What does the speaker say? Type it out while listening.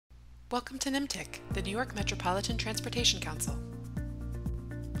Welcome to NMTC, the New York Metropolitan Transportation Council.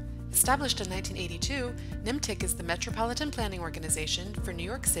 Established in 1982, NMTC is the metropolitan planning organization for New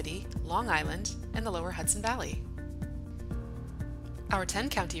York City, Long Island, and the Lower Hudson Valley. Our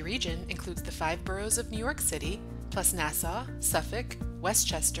 10-county region includes the 5 boroughs of New York City, plus Nassau, Suffolk,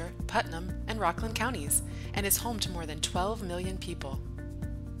 Westchester, Putnam, and Rockland counties, and is home to more than 12 million people.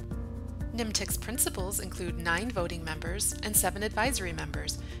 NMTC's principals include 9 voting members and 7 advisory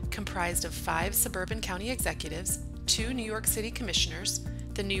members, comprised of 5 suburban county executives, 2 New York City commissioners,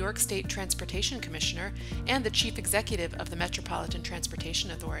 the New York State Transportation Commissioner, and the chief executive of the Metropolitan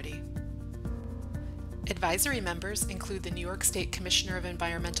Transportation Authority. Advisory members include the New York State Commissioner of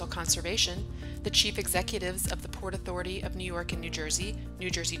Environmental Conservation, the chief executives of the Port Authority of New York and New Jersey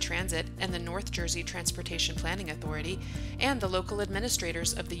Transit, and the North Jersey Transportation Planning Authority, and the local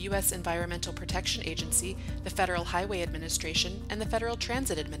administrators of the U.S. Environmental Protection Agency, the Federal Highway Administration, and the Federal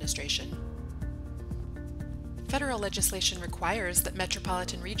Transit Administration. Federal legislation requires that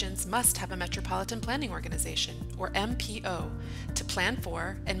metropolitan regions must have a Metropolitan Planning Organization, or MPO, to plan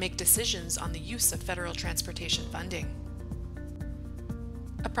for and make decisions on the use of federal transportation funding.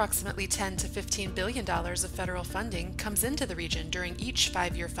 Approximately $10 to $15 billion of federal funding comes into the region during each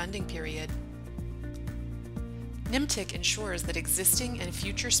 5-year funding period. NMTC ensures that existing and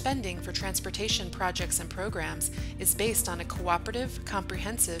future spending for transportation projects and programs is based on a cooperative,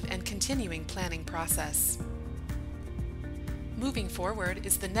 comprehensive, and continuing planning process. Moving forward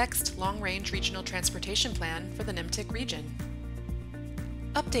is the next long-range regional transportation plan for the NMTC region.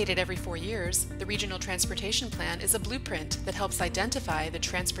 Updated every 4 years, the Regional Transportation Plan is a blueprint that helps identify the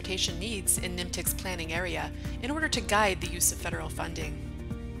transportation needs in NMTC's planning area in order to guide the use of federal funding.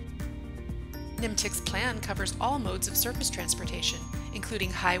 NMTC's plan covers all modes of surface transportation, including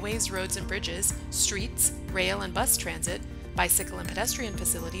highways, roads and bridges, streets, rail and bus transit, bicycle and pedestrian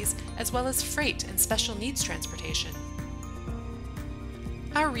facilities, as well as freight and special needs transportation.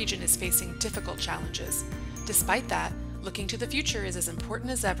 Our region is facing difficult challenges. Despite that, looking to the future is as important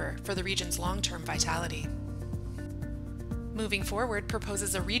as ever for the region's long-term vitality. Moving Forward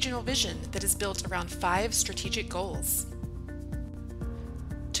proposes a regional vision that is built around 5 strategic goals.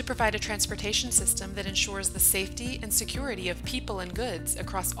 To provide a transportation system that ensures the safety and security of people and goods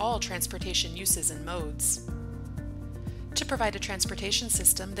across all transportation uses and modes. To provide a transportation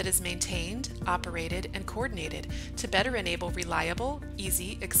system that is maintained, operated, and coordinated to better enable reliable,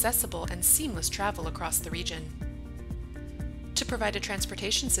 easy, accessible, and seamless travel across the region. To provide a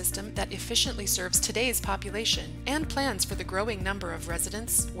transportation system that efficiently serves today's population and plans for the growing number of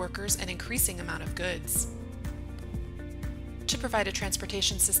residents, workers, and increasing amount of goods. To provide a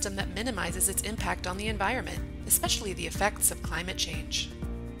transportation system that minimizes its impact on the environment, especially the effects of climate change.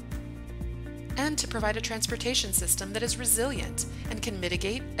 And to provide a transportation system that is resilient and can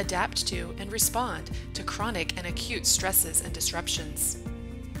mitigate, adapt to, and respond to chronic and acute stresses and disruptions.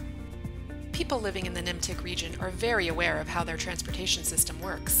 People living in the NMTC region are very aware of how their transportation system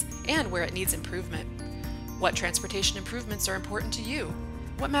works and where it needs improvement. What transportation improvements are important to you?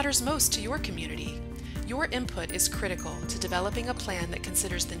 What matters most to your community? Your input is critical to developing a plan that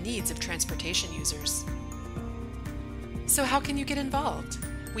considers the needs of transportation users. So how can you get involved?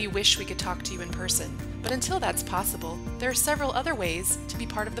 We wish we could talk to you in person, but until that's possible, there are several other ways to be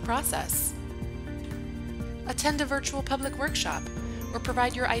part of the process. Attend a virtual public workshop, or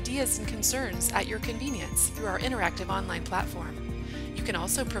provide your ideas and concerns at your convenience through our interactive online platform. You can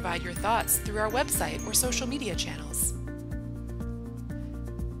also provide your thoughts through our website or social media channels.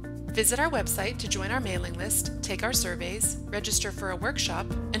 Visit our website to join our mailing list, take our surveys, register for a workshop,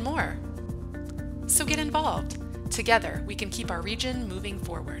 and more. So get involved. Together, we can keep our region moving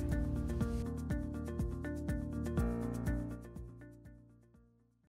forward.